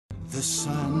The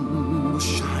sun will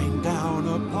shine down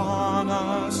upon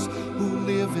us who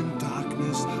live in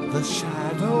darkness, the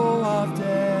shadow of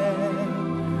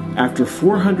death. After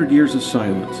 400 years of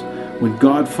silence, when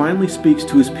God finally speaks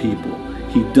to his people,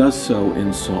 he does so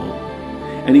in song.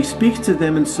 And he speaks to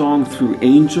them in song through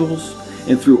angels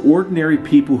and through ordinary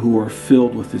people who are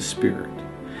filled with his Spirit.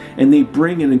 And they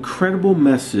bring an incredible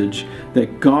message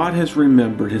that God has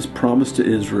remembered his promise to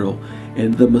Israel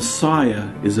and the Messiah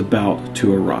is about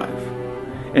to arrive.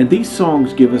 And these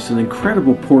songs give us an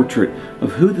incredible portrait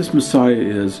of who this Messiah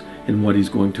is and what he's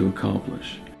going to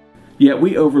accomplish. Yet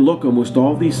we overlook almost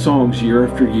all these songs year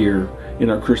after year in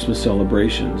our Christmas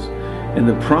celebrations. And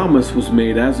the promise was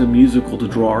made as a musical to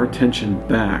draw our attention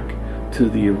back to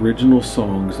the original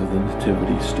songs of the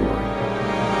Nativity story.